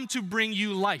have come to bring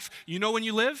you life. You know when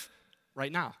you live?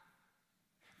 Right now.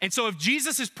 And so if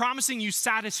Jesus is promising you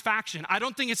satisfaction, I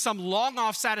don't think it's some long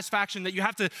off satisfaction that you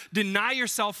have to deny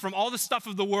yourself from all the stuff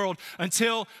of the world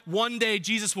until one day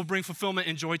Jesus will bring fulfillment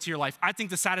and joy to your life. I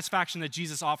think the satisfaction that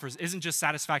Jesus offers isn't just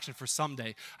satisfaction for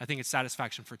someday. I think it's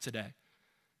satisfaction for today.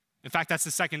 In fact, that's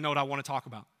the second note I want to talk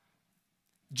about.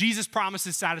 Jesus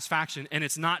promises satisfaction, and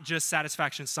it's not just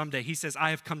satisfaction someday. He says,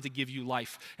 I have come to give you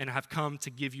life, and I have come to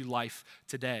give you life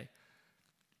today.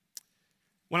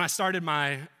 When I started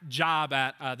my job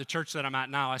at the church that I'm at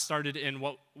now, I started in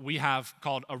what we have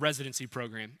called a residency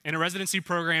program. And a residency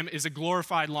program is a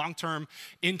glorified long-term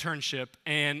internship.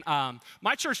 And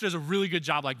my church does a really good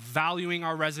job like valuing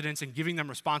our residents and giving them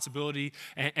responsibility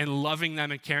and loving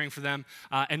them and caring for them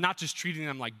and not just treating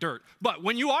them like dirt. But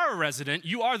when you are a resident,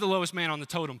 you are the lowest man on the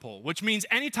totem pole, which means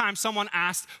anytime someone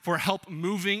asked for help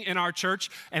moving in our church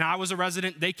and I was a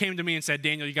resident, they came to me and said,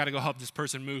 Daniel, you got to go help this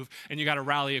person move, and you got to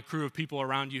rally a crew of people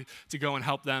around you to go and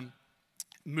help them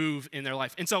move in their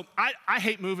life. And so I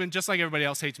hate moving just like everybody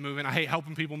else hates moving. I hate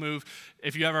helping people move.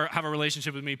 If you ever have a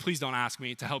relationship with me, please don't ask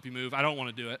me to help you move. I don't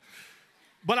want to do it.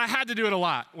 But I had to do it a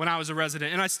lot when I was a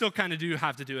resident, and I still kind of do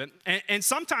have to do it. And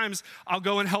sometimes I'll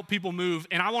go and help people move,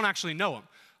 and I won't actually know them.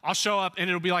 I'll show up, and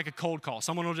it'll be like a cold call.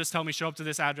 Someone will just tell me, show up to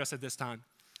this address at this time.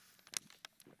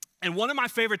 And one of my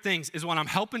favorite things is when I'm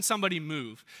helping somebody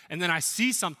move and then I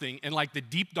see something in like the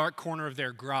deep dark corner of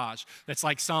their garage that's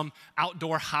like some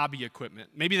outdoor hobby equipment.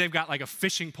 Maybe they've got like a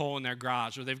fishing pole in their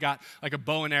garage, or they've got like a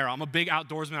bow and arrow. I'm a big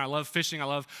outdoorsman. I love fishing. I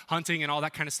love hunting and all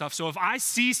that kind of stuff. So if I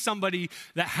see somebody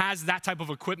that has that type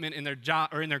of equipment in their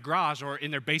or in their garage or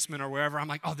in their basement or wherever, I'm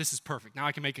like, oh, this is perfect. Now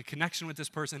I can make a connection with this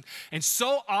person. And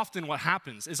so often what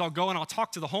happens is I'll go and I'll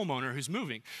talk to the homeowner who's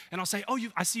moving, and I'll say, oh,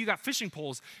 I see you got fishing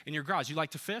poles in your garage. You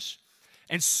like to fish?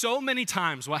 And so many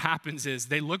times what happens is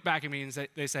they look back at me and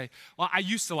they say, well, I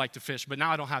used to like to fish, but now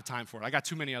I don't have time for it. I got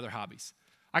too many other hobbies.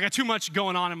 I got too much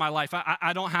going on in my life.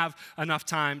 I don't have enough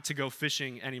time to go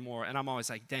fishing anymore. And I'm always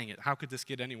like, dang it, how could this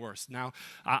get any worse? Now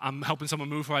I'm helping someone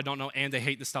move who I don't know, and they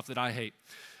hate the stuff that I hate.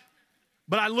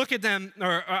 But I look at them,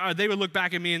 or they would look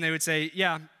back at me and they would say,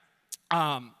 yeah,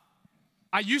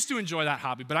 I used to enjoy that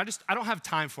hobby, but I don't have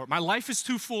time for it. My life is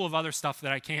too full of other stuff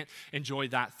that I can't enjoy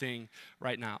that thing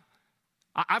right now.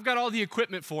 I've got all the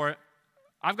equipment for it.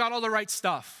 I've got all the right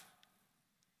stuff,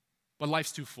 but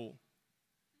life's too full.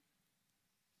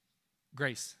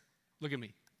 Grace, look at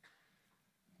me.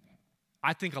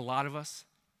 I think a lot of us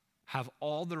have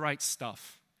all the right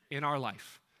stuff in our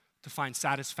life to find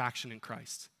satisfaction in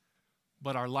Christ,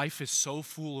 but our life is so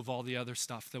full of all the other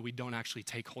stuff that we don't actually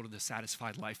take hold of the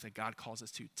satisfied life that God calls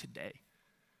us to today.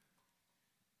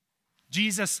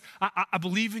 Jesus, I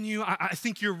believe in you. I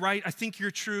think you're right. I think you're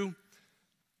true.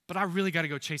 But I really got to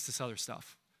go chase this other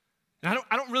stuff. And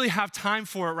I don't really have time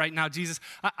for it right now, Jesus.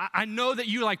 I know that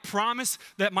you like promise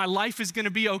that my life is going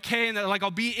to be okay and that like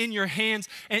I'll be in your hands.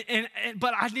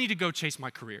 But I need to go chase my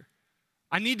career.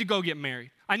 I need to go get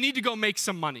married. I need to go make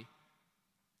some money.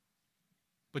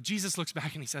 But Jesus looks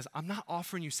back and he says, I'm not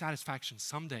offering you satisfaction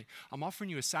someday. I'm offering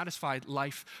you a satisfied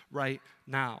life right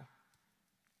now.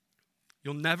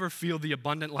 You'll never feel the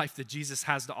abundant life that Jesus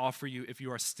has to offer you if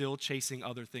you are still chasing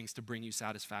other things to bring you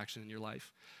satisfaction in your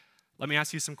life. Let me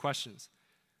ask you some questions.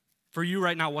 For you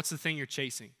right now, what's the thing you're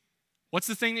chasing? What's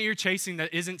the thing that you're chasing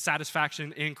that isn't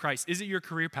satisfaction in Christ? Is it your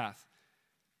career path?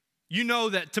 You know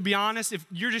that, to be honest, if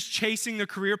you're just chasing the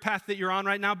career path that you're on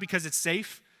right now because it's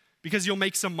safe, because you'll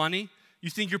make some money, you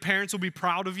think your parents will be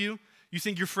proud of you, you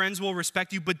think your friends will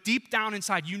respect you, but deep down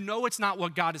inside, you know it's not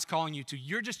what God is calling you to.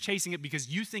 You're just chasing it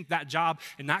because you think that job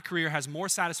and that career has more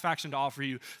satisfaction to offer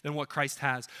you than what Christ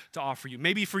has to offer you.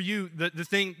 Maybe for you, the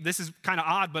thing, this is kind of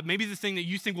odd, but maybe the thing that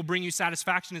you think will bring you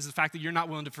satisfaction is the fact that you're not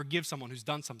willing to forgive someone who's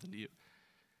done something to you.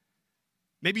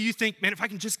 Maybe you think, man, if I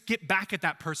can just get back at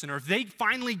that person, or if they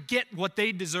finally get what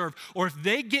they deserve, or if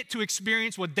they get to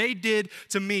experience what they did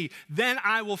to me, then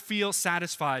I will feel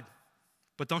satisfied.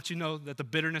 But don't you know that the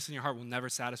bitterness in your heart will never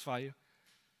satisfy you?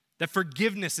 That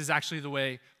forgiveness is actually the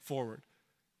way forward.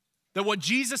 That what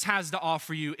Jesus has to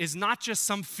offer you is not just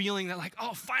some feeling that like,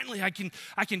 oh, finally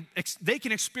they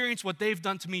can experience what they've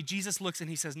done to me. Jesus looks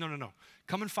and he says, no,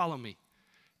 come and follow me,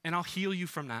 and I'll heal you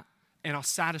from that, and I'll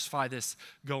satisfy this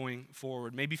going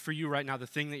forward. Maybe for you right now, the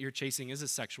thing that you're chasing is a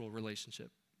sexual relationship.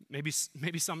 Maybe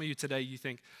some of you today, you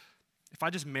think, if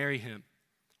I just marry him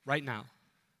right now,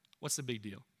 what's the big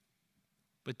deal?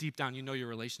 But deep down, you know your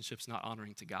relationship's not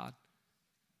honoring to God.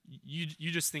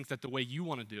 You just think that the way you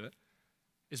want to do it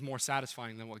is more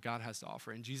satisfying than what God has to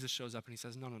offer. And Jesus shows up and he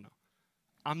says, no.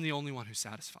 I'm the only one who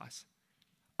satisfies.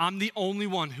 I'm the only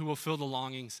one who will fill the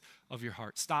longings of your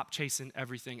heart. Stop chasing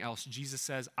everything else. Jesus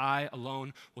says, I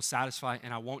alone will satisfy,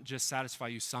 and I won't just satisfy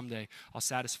you someday. I'll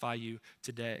satisfy you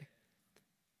today.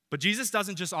 But Jesus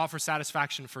doesn't just offer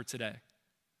satisfaction for today.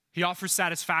 He offers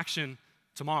satisfaction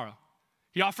tomorrow.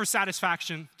 He offers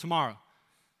satisfaction tomorrow.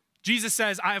 Jesus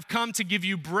says, I have come to give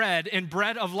you bread, and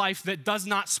bread of life that does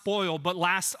not spoil, but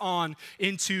lasts on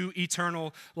into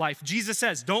eternal life. Jesus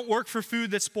says, don't work for food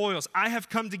that spoils. I have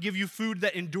come to give you food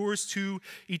that endures to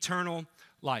eternal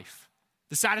life.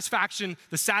 The satisfaction,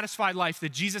 the satisfied life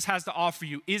that Jesus has to offer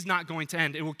you is not going to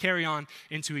end. It will carry on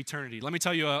into eternity. Let me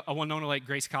tell you a Winona Lake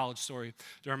Grace College story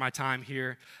during my time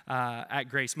here at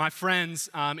Grace. My friends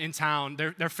in town,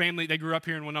 their family, they grew up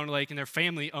here in Winona Lake, and their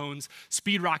family owns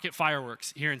Speed Rocket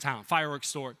Fireworks here in town, fireworks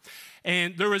store.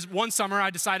 And there was one summer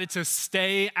I decided to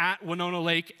stay at Winona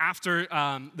Lake after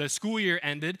the school year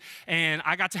ended, and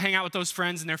I got to hang out with those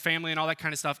friends and their family and all that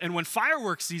kind of stuff. And when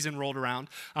fireworks season rolled around,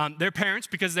 their parents,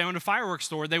 because they owned a fireworks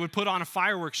store, they would put on a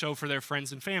fireworks show for their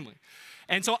friends and family.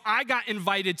 And so I got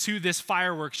invited to this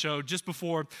fireworks show just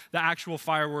before the actual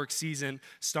fireworks season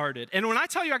started. And when I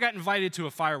tell you I got invited to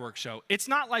a fireworks show, it's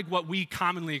not like what we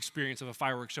commonly experience of a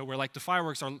fireworks show, where like the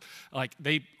fireworks are like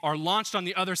they are launched on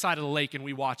the other side of the lake and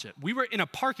we watch it. We were in a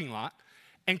parking lot,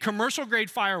 and commercial grade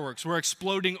fireworks were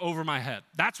exploding over my head.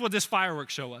 That's what this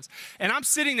fireworks show was. And I'm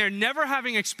sitting there never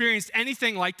having experienced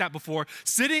anything like that before,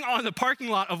 sitting on the parking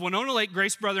lot of Winona Lake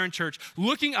Grace Brethren Church,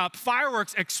 looking up,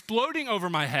 fireworks exploding over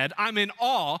my head. I'm in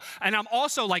awe, and I'm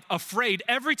also like afraid.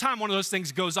 Every time one of those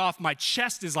things goes off, my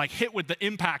chest is like hit with the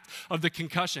impact of the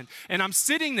concussion. And I'm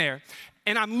sitting there,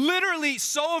 and I'm literally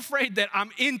so afraid that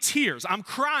I'm in tears. I'm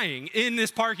crying in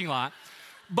this parking lot.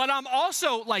 But I'm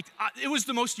also like, it was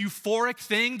the most euphoric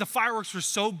thing. The fireworks were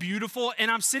so beautiful,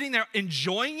 and I'm sitting there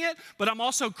enjoying it, but I'm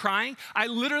also crying. I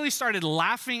literally started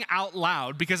laughing out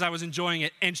loud because I was enjoying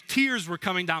it, and tears were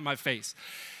coming down my face.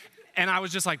 And I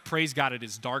was just like, praise God, it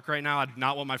is dark right now. I do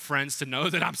not want my friends to know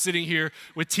that I'm sitting here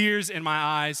with tears in my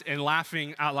eyes and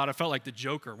laughing out loud. I felt like the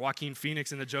Joker, Joaquin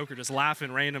Phoenix and the Joker, just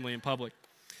laughing randomly in public.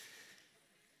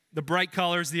 The bright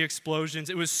colors, the explosions,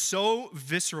 it was so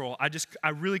visceral. I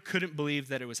really couldn't believe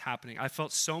that it was happening. I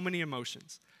felt so many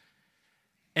emotions.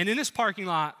 And in this parking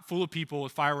lot full of people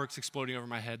with fireworks exploding over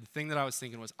my head, the thing that I was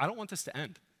thinking was, I don't want this to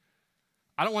end.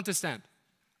 I don't want this to end.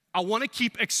 I want to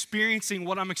keep experiencing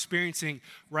what I'm experiencing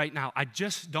right now. I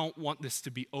just don't want this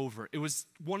to be over. It was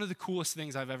one of the coolest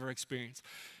things I've ever experienced.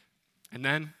 And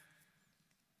then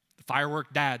the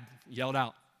firework dad yelled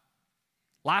out,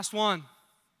 last one.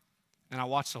 And I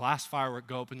watched the last firework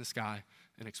go up in the sky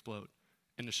and explode,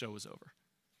 and the show was over.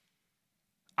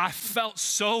 I felt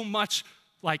so much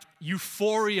like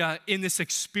euphoria in this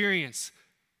experience,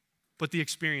 but the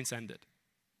experience ended.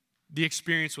 The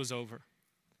experience was over.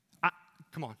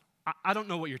 Come on, I don't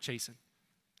know what you're chasing.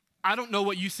 I don't know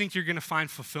what you think you're gonna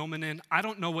find fulfillment in. I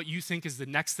don't know what you think is the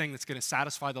next thing that's gonna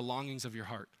satisfy the longings of your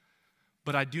heart,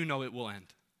 but I do know it will end.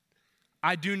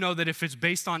 I do know that if it's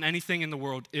based on anything in the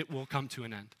world, it will come to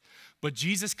an end. But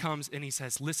Jesus comes and he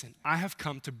says, listen, I have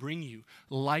come to bring you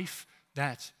life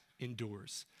that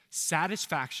endures.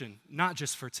 Satisfaction, not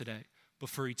just for today, but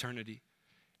for eternity.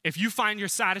 If you find your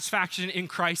satisfaction in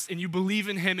Christ and you believe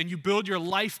in him and you build your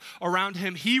life around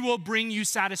him, he will bring you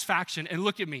satisfaction. And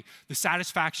look at me, the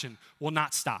satisfaction will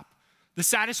not stop. The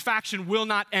satisfaction will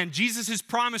not end. Jesus'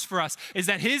 promise for us is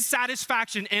that his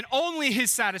satisfaction and only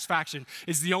his satisfaction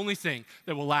is the only thing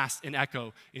that will last and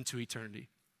echo into eternity.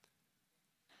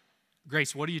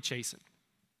 Grace, what are you chasing?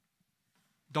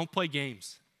 Don't play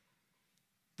games.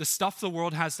 The stuff the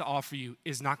world has to offer you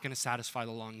is not going to satisfy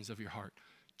the longings of your heart.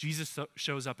 Jesus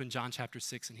shows up in John chapter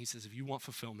 6 and he says, if you want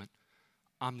fulfillment,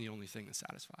 I'm the only thing that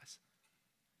satisfies.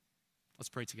 Let's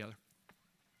pray together.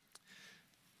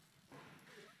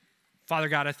 Father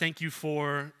God, I thank you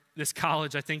for this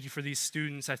college. I thank you for these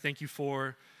students. I thank you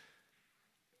for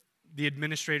the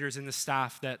administrators and the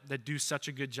staff that do such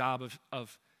a good job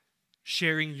of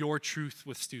sharing your truth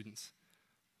with students.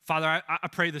 Father, I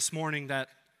pray this morning that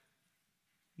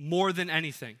more than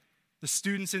anything, the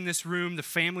students in this room, the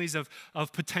families of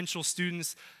potential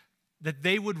students, that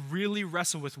they would really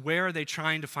wrestle with where are they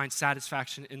trying to find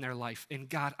satisfaction in their life. And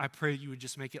God, I pray you would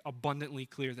just make it abundantly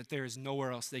clear that there is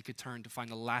nowhere else they could turn to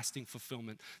find a lasting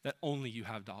fulfillment that only you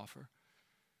have to offer.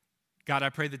 God, I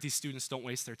pray that these students don't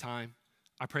waste their time.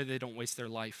 I pray they don't waste their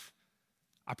life.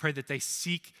 I pray that they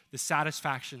seek the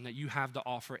satisfaction that you have to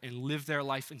offer and live their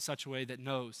life in such a way that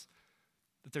knows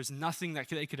that there's nothing that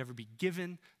they could ever be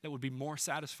given that would be more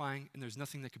satisfying, and there's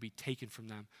nothing that could be taken from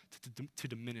them to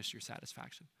diminish your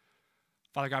satisfaction.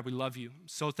 Father God, we love you. I'm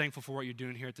so thankful for what you're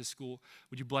doing here at this school.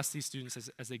 Would you bless these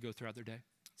students as they go throughout their day?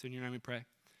 So in your name we pray.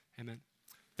 Amen.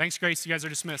 Thanks, Grace. You guys are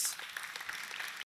dismissed.